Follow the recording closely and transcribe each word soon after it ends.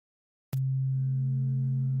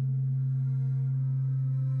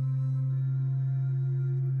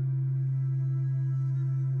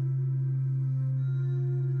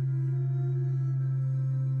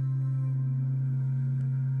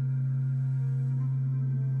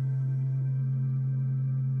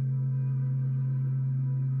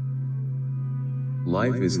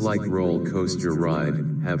Life is like roller coaster ride,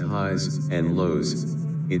 have highs and lows.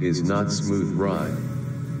 It is not smooth ride.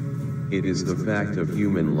 It is the fact of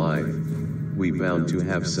human life. We bound to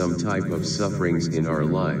have some type of sufferings in our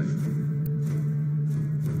life.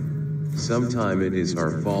 Sometime it is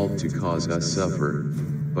our fault to cause us suffer,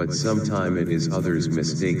 but sometime it is others'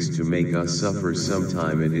 mistakes to make us suffer.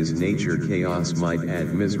 Sometime it is nature chaos might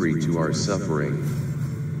add misery to our suffering.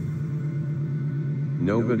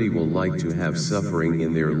 Nobody will like to have suffering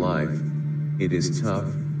in their life. It is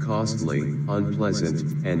tough, costly,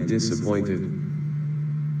 unpleasant, and disappointed.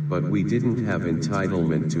 But we didn't have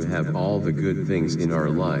entitlement to have all the good things in our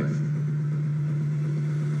life.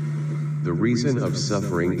 The reason of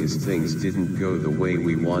suffering is things didn't go the way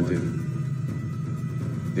we wanted.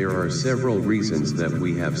 There are several reasons that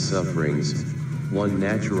we have sufferings. 1.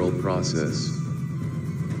 Natural process.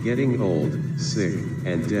 Getting old, sick,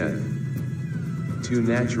 and death. 2.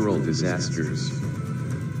 Natural disasters.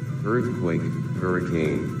 Earthquake,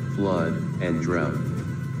 hurricane, flood, and drought.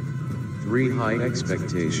 3. High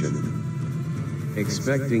expectation.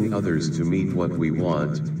 Expecting others to meet what we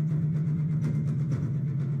want.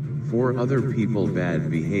 4. Other people bad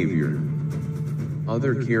behavior.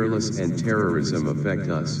 Other careless and terrorism affect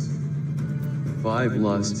us. 5.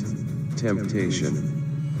 Lust,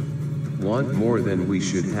 temptation. Want more than we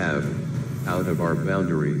should have, out of our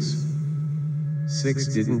boundaries.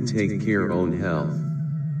 6. Didn't take care own health.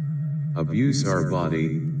 Abuse our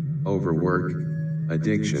body, overwork,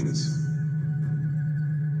 addictions.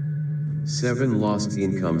 7. Lost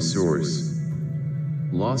income source.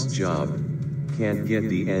 Lost job, can't get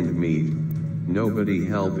the end meet, nobody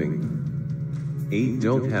helping. 8.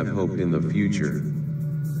 Don't have hope in the future.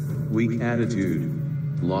 Weak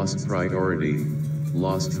attitude, lost priority,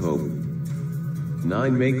 lost hope.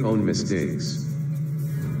 9. Make own mistakes.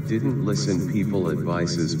 Didn't listen people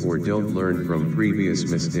advices or don't learn from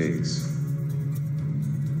previous mistakes.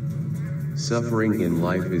 Suffering in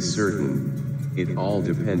life is certain. It all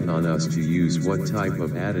depends on us to use what type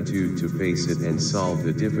of attitude to face it and solve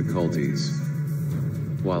the difficulties.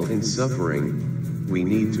 While in suffering, we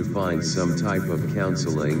need to find some type of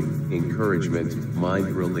counseling, encouragement, mind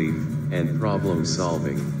relief, and problem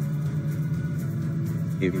solving.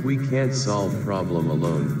 If we can't solve problem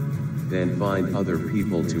alone, then find other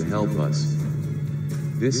people to help us.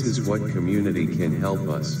 This is what community can help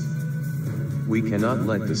us. We cannot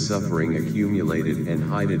let the suffering accumulate it and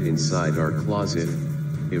hide it inside our closet.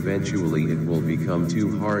 Eventually it will become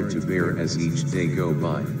too hard to bear as each day go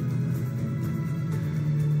by.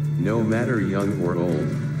 No matter young or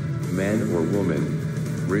old, man or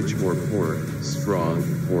woman, rich or poor, strong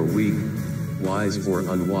or weak, wise or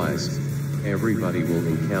unwise, everybody will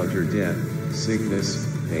encounter death, sickness,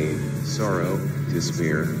 pain, sorrow,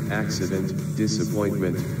 despair, accident,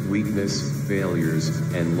 disappointment, weakness, failures,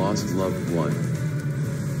 and lost loved one.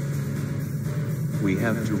 We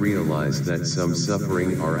have to realize that some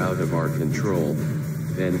suffering are out of our control,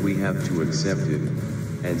 then we have to accept it,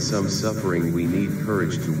 and some suffering we need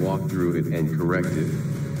courage to walk through it and correct it.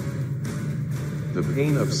 The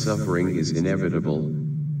pain of suffering is inevitable,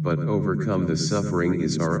 but overcome the suffering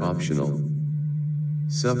is our optional.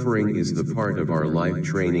 Suffering is the part of our life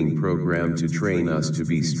training program to train us to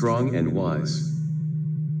be strong and wise.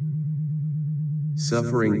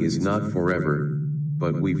 Suffering is not forever,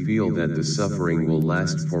 but we feel that the suffering will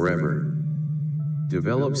last forever.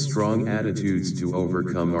 Develop strong attitudes to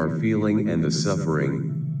overcome our feeling and the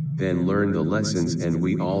suffering, then learn the lessons and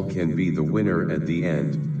we all can be the winner at the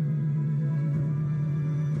end.